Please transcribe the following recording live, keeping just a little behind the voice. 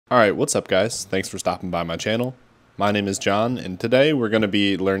Alright, what's up guys? Thanks for stopping by my channel. My name is John, and today we're going to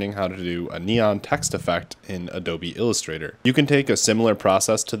be learning how to do a neon text effect in Adobe Illustrator. You can take a similar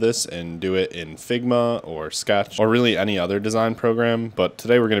process to this and do it in Figma or Sketch or really any other design program, but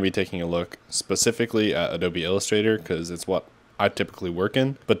today we're going to be taking a look specifically at Adobe Illustrator because it's what I typically work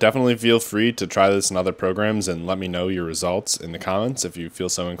in, but definitely feel free to try this in other programs and let me know your results in the comments if you feel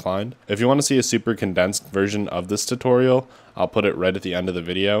so inclined. If you want to see a super condensed version of this tutorial, I'll put it right at the end of the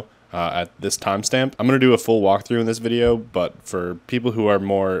video at this timestamp. I'm going to do a full walkthrough in this video, but for people who are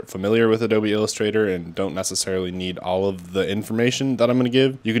more familiar with Adobe Illustrator and don't necessarily need all of the information that I'm going to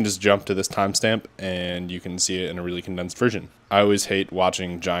give, you can just jump to this timestamp and you can see it in a really condensed version. I always hate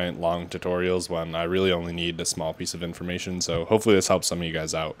watching giant long tutorials when I really only need a small piece of information, so hopefully this helps some of you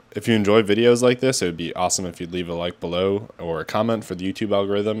guys out. If you enjoy videos like this, it would be awesome if you'd leave a like below or a comment for the YouTube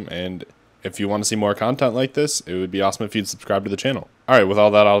algorithm, and if you want to see more content like this, it would be awesome if you'd subscribe to the channel. Alright, with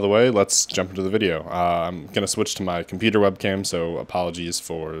all that out of the way, let's jump into the video. I'm going to switch to my computer webcam, so apologies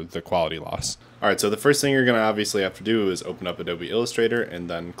for the quality loss. Alright, so the first thing you're going to obviously have to do is open up Adobe Illustrator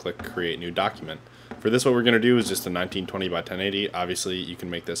and then click Create New Document. For this, what we're going to do is just a 1920 by 1080. Obviously, you can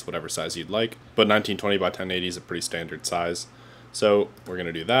make this whatever size you'd like, but 1920 by 1080 is a pretty standard size. So we're going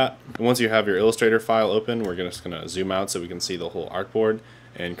to do that. And once you have your Illustrator file open, we're just going to zoom out so we can see the whole artboard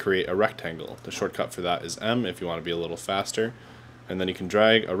and create a rectangle. The shortcut for that is M if you want to be a little faster. And then you can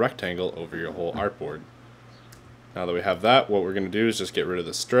drag a rectangle over your whole artboard. Now that we have that, what we're going to do is just get rid of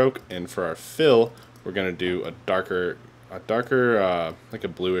the stroke, and for our fill, we're going to do a darker like a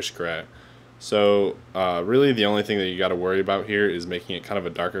bluish gray. So really the only thing that you got to worry about here is making it kind of a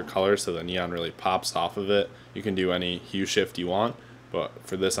darker color so the neon really pops off of it. You can do any hue shift you want, but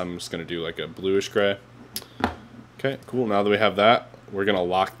for this I'm just going to do like a bluish gray. Okay, cool. Now that we have that, we're going to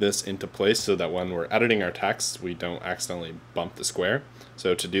lock this into place so that when we're editing our text, we don't accidentally bump the square.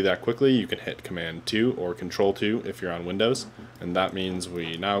 So to do that quickly, you can hit Command 2 or Control 2 if you're on Windows, and that means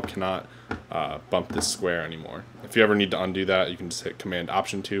we now cannot bump this square anymore. If you ever need to undo that, you can just hit Command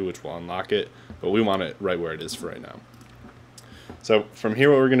Option 2, which will unlock it, but we want it right where it is for right now. So from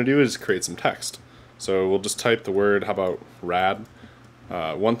here, what we're going to do is create some text. So we'll just type the word, how about rad?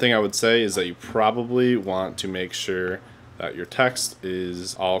 One thing I would say is that you probably want to make sure that your text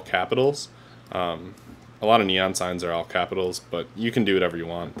is all capitals. A lot of neon signs are all capitals, but you can do whatever you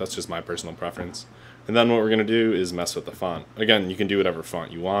want. That's just my personal preference. And then what we're going to do is mess with the font. Again, you can do whatever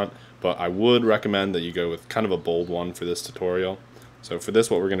font you want, but I would recommend that you go with kind of a bold one for this tutorial. So for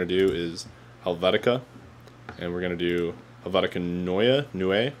this, what we're going to do is Helvetica, and we're going to do Helvetica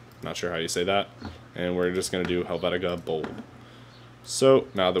Neue, not sure how you say that, and we're just going to do Helvetica Bold. So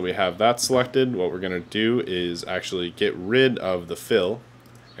now that we have that selected, what we're going to do is actually get rid of the fill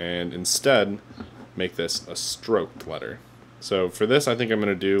and instead make this a stroked letter. So for this, I think I'm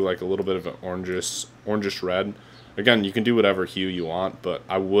going to do like a little bit of an orangish red. Again, you can do whatever hue you want, but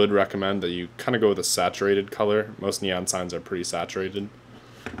I would recommend that you kind of go with a saturated color. Most neon signs are pretty saturated.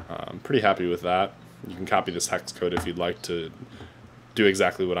 I'm pretty happy with that. You can copy this hex code if you'd like to do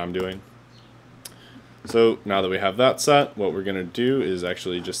exactly what I'm doing. So now that we have that set, what we're going to do is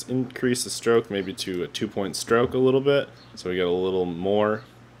actually just increase the stroke maybe to a 2-point stroke a little bit, so we get a little more.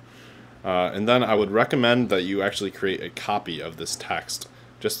 And then I would recommend that you actually create a copy of this text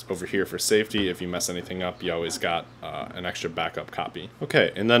just over here for safety. If you mess anything up, you always got an extra backup copy.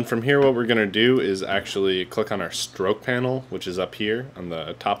 Okay, and then from here what we're going to do is actually click on our stroke panel, which is up here on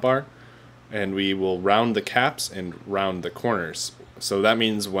the top bar, and we will round the caps and round the corners. So that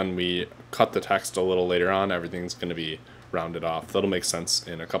means when we cut the text a little later on, everything's going to be rounded off. That'll make sense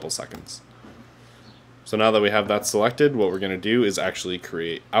in a couple seconds. So now that we have that selected, what we're going to do is actually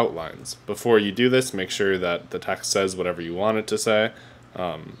create outlines. Before you do this, make sure that the text says whatever you want it to say,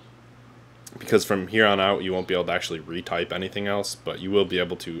 because from here on out you won't be able to actually retype anything else, but you will be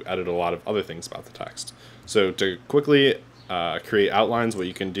able to edit a lot of other things about the text. So to quickly create outlines, what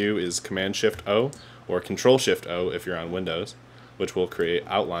you can do is Command-Shift-O or Control-Shift-O if you're on Windows, which will create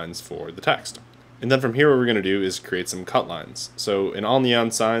outlines for the text. And then from here what we're going to do is create some cut lines. So in all neon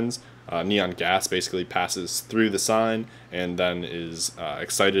signs, neon gas basically passes through the sign and then is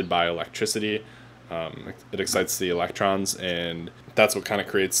excited by electricity. It excites the electrons, and that's what kind of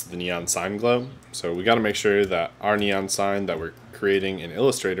creates the neon sign glow. So we got to make sure that our neon sign that we're creating in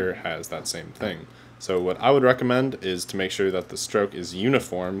Illustrator has that same thing. So what I would recommend is to make sure that the stroke is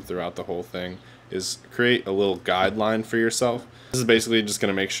uniform throughout the whole thing, is create a little guideline for yourself. This is basically just going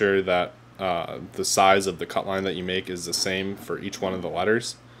to make sure that the size of the cut line that you make is the same for each one of the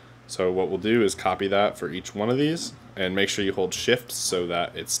letters. So what we'll do is copy that for each one of these and make sure you hold shift so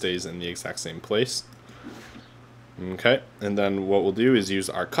that it stays in the exact same place. Okay, and then what we'll do is use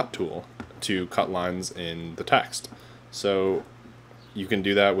our cut tool to cut lines in the text. So you can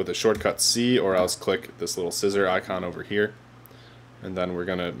do that with a shortcut C, or else click this little scissor icon over here. And then we're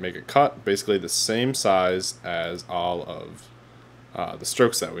going to make a cut basically the same size as all of the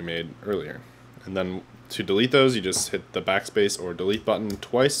strokes that we made earlier. And then to delete those, you just hit the backspace or delete button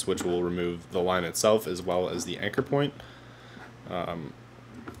twice, which will remove the line itself as well as the anchor point.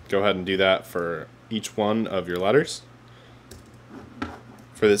 Go ahead and do that for each one of your letters.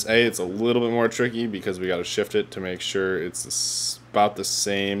 For this A, it's a little bit more tricky because we got to shift it to make sure it's about the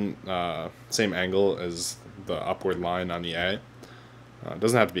same angle as the upward line on the A. It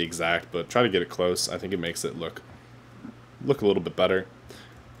doesn't have to be exact, but try to get it close. I think it makes it look a little bit better.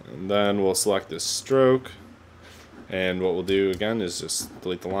 And then we'll select this stroke, and what we'll do again is just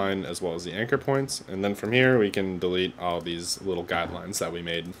delete the line as well as the anchor points, and then from here we can delete all these little guidelines that we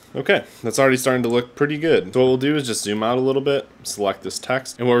made. Okay, that's already starting to look pretty good. So what we'll do is just zoom out a little bit, select this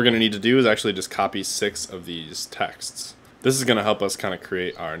text, and what we're going to need to do is actually just copy 6 of these texts. This is going to help us kind of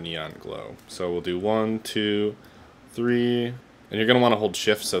create our neon glow. So we'll do 1, 2, 3, and you're going to want to hold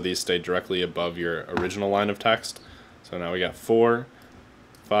shift so these stay directly above your original line of text. So now we got 4,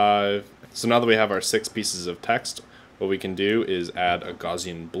 5. So now that we have our 6 pieces of text, what we can do is add a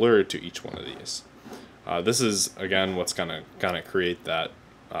Gaussian blur to each one of these. This is, again, what's going to kind of create that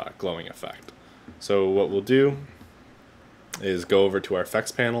glowing effect. So what we'll do is go over to our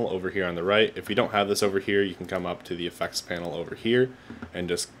effects panel over here on the right. If you don't have this over here, you can come up to the effects panel over here and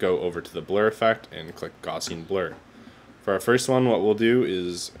just go over to the blur effect and click Gaussian blur. For our first one, what we'll do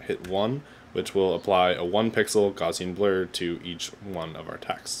is hit 1, which will apply a 1 pixel Gaussian blur to each one of our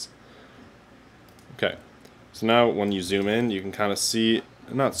texts. Okay, so now when you zoom in, you can kind of see,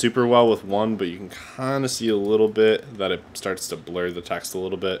 not super well with 1, but you can kind of see a little bit that it starts to blur the text a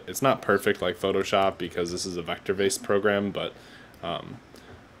little bit. It's not perfect like Photoshop because this is a vector-based program, but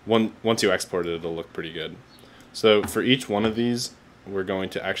once you export it, it'll look pretty good. So for each one of these, we're going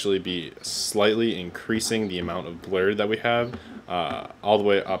to actually be slightly increasing the amount of blur that we have, all the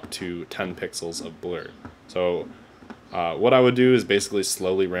way up to 10 pixels of blur. So what I would do is basically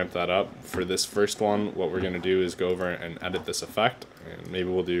slowly ramp that up. For this first one, what we're going to do is go over and edit this effect, and maybe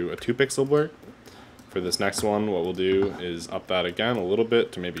we'll do a 2 pixel blur. For this next one, what we'll do is up that again a little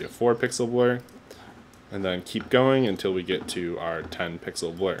bit to maybe a 4 pixel blur, and then keep going until we get to our 10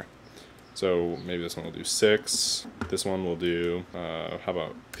 pixel blur. So maybe this one will do 6, this one will do, how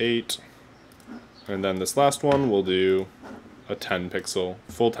about 8, and then this last one will do a 10 pixel,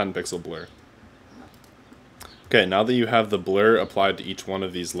 full 10 pixel blur. Okay, now that you have the blur applied to each one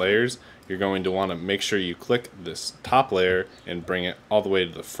of these layers, you're going to want to make sure you click this top layer and bring it all the way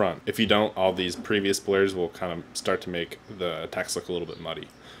to the front. If you don't, all these previous blurs will kind of start to make the text look a little bit muddy.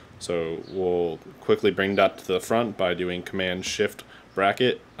 So we'll quickly bring that to the front by doing Command-Shift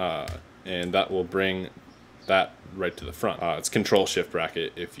bracket, and that will bring that right to the front. It's Control-Shift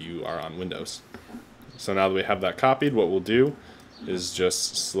bracket if you are on Windows. So now that we have that copied, what we'll do is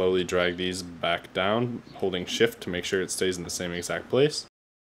just slowly drag these back down, holding Shift to make sure it stays in the same exact place.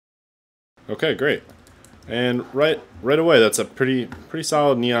 Okay, great. And right away, that's a pretty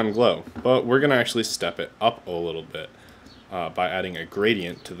solid neon glow. But we're gonna actually step it up a little bit by adding a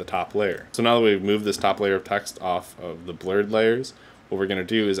gradient to the top layer. So now that we've moved this top layer of text off of the blurred layers, what we're gonna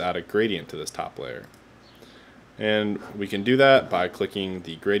do is add a gradient to this top layer. And we can do that by clicking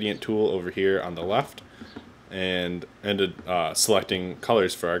the gradient tool over here on the left, and selecting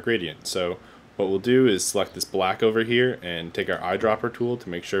colors for our gradient. So what we'll do is select this black over here and take our eyedropper tool to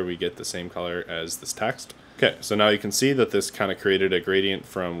make sure we get the same color as this text. Okay, so now you can see that this kind of created a gradient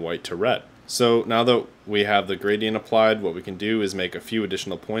from white to red. So now that we have the gradient applied, what we can do is make a few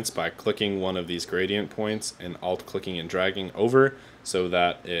additional points by clicking one of these gradient points and alt-clicking and dragging over so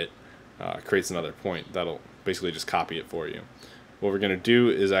that it creates another point. That'll basically just copy it for you. What we're going to do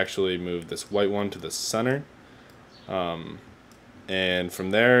is actually move this white one to the center. And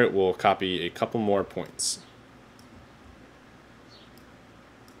from there, we'll copy a couple more points.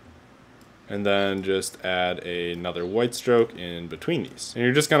 And then just add another white stroke in between these. And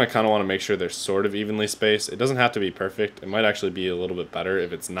you're just going to kind of want to make sure they're sort of evenly spaced. It doesn't have to be perfect. It might actually be a little bit better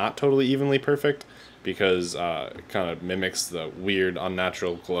if it's not totally evenly perfect, because it kind of mimics the weird,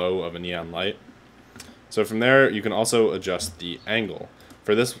 unnatural glow of a neon light. So from there, you can also adjust the angle.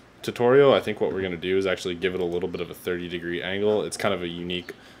 For this tutorial, I think what we're going to do is actually give it a little bit of a 30-degree angle. It's kind of a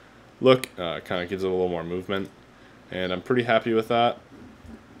unique look, kind of gives it a little more movement, and I'm pretty happy with that.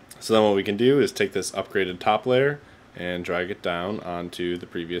 So then what we can do is take this upgraded top layer and drag it down onto the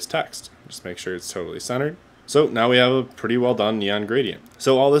previous text. Just make sure it's totally centered. So now we have a pretty well done neon gradient.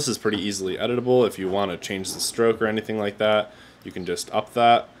 So all this is pretty easily editable. If you want to change the stroke or anything like that, you can just up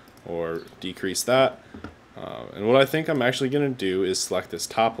that or decrease that. And what I think I'm actually going to do is select this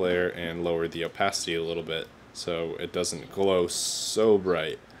top layer and lower the opacity a little bit so it doesn't glow so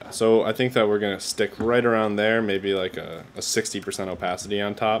bright. So I think that we're going to stick right around there, maybe like a 60% opacity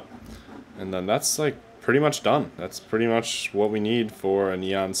on top. And then that's like pretty much done. That's pretty much what we need for a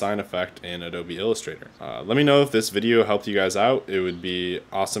neon sign effect in Adobe Illustrator. Let me know if this video helped you guys out. It would be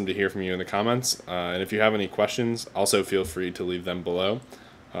awesome to hear from you in the comments. And if you have any questions, also feel free to leave them below.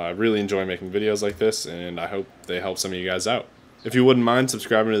 I really enjoy making videos like this, and I hope they help some of you guys out. If you wouldn't mind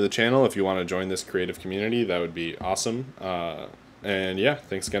subscribing to the channel if you want to join this creative community, that would be awesome. And yeah,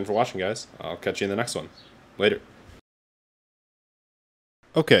 thanks again for watching, guys. I'll catch you in the next one. Later.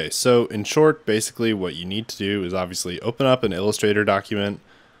 Okay, so in short, basically what you need to do is obviously open up an Illustrator document,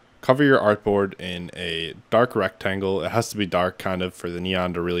 cover your artboard in a dark rectangle. It has to be dark kind of for the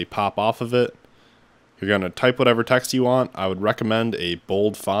neon to really pop off of it. You're going to type whatever text you want. I would recommend a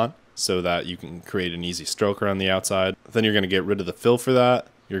bold font so that you can create an easy stroke around the outside. Then you're going to get rid of the fill for that.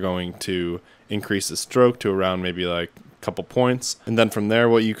 You're going to increase the stroke to around maybe like a couple points. And then from there,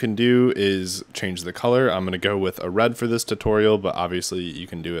 what you can do is change the color. I'm going to go with a red for this tutorial, but obviously you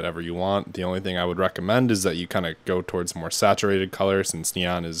can do whatever you want. The only thing I would recommend is that you kind of go towards more saturated color, since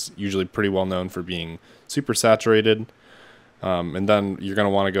neon is usually pretty well known for being super saturated. And then you're going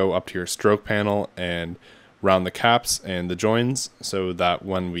to want to go up to your stroke panel and round the caps and the joins so that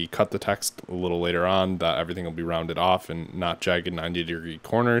when we cut the text a little later on, that everything will be rounded off and not jagged 90-degree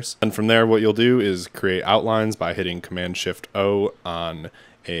corners. And from there, what you'll do is create outlines by hitting Command-Shift-O on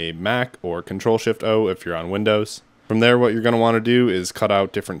a Mac or Control-Shift-O if you're on Windows. From there, what you're going to want to do is cut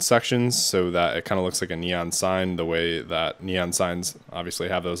out different sections so that it kind of looks like a neon sign, the way that neon signs obviously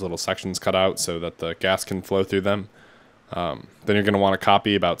have those little sections cut out so that the gas can flow through them. Then you're going to want to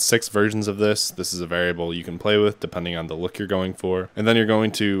copy about 6 versions of this. This is a variable you can play with depending on the look you're going for. And then you're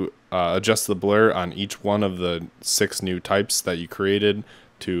going to adjust the blur on each one of the 6 new types that you created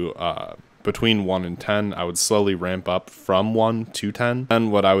to between 1 and 10. I would slowly ramp up from 1 to 10.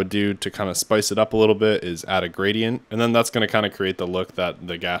 And what I would do to kind of spice it up a little bit is add a gradient. And then that's going to kind of create the look that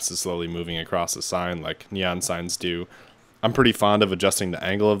the gas is slowly moving across the sign like neon signs do. I'm pretty fond of adjusting the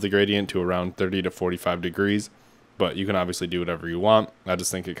angle of the gradient to around 30 to 45 degrees. But you can obviously do whatever you want. I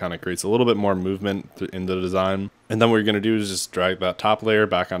just think it kind of creates a little bit more movement in the design. And then what you're going to do is just drag that top layer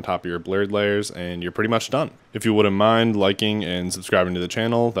back on top of your blurred layers, and you're pretty much done. If you wouldn't mind liking and subscribing to the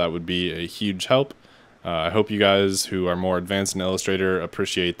channel, that would be a huge help. I hope you guys who are more advanced in Illustrator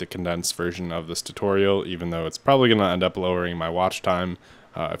appreciate the condensed version of this tutorial, even though it's probably going to end up lowering my watch time.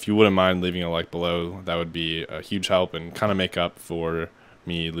 If you wouldn't mind leaving a like below, that would be a huge help and kind of make up for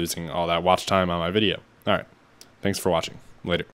me losing all that watch time on my video. All right. Thanks for watching. Later.